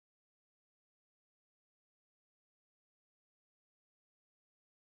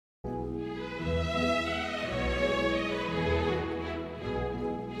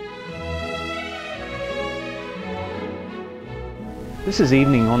This is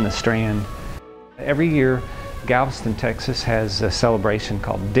Evening on the Strand. Every year, Galveston, Texas has a celebration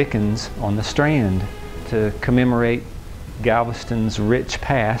called Dickens on the Strand to commemorate Galveston's rich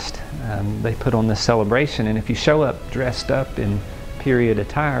past. They put on this celebration, and if you show up dressed up in period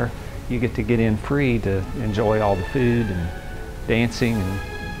attire, you get to get in free to enjoy all the food and dancing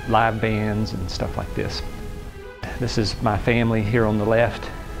and live bands and stuff like this. This is my family here on the left.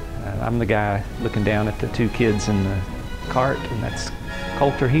 I'm the guy looking down at the two kids in the cart, and that's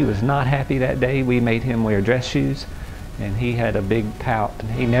Coulter. He was not happy that day. We made him wear dress shoes, and he had a big pout,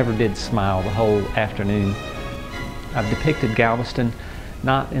 and he never did smile the whole afternoon. I've depicted Galveston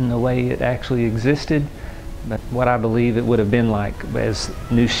not in the way it actually existed, but what I believe it would have been like as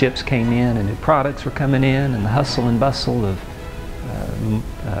new ships came in and new products were coming in, and the hustle and bustle of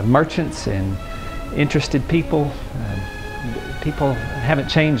merchants and interested people. People haven't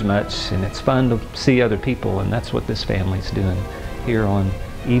changed much, and it's fun to see other people, and that's what this family's doing here on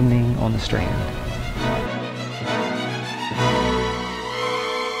Evening on the Strand.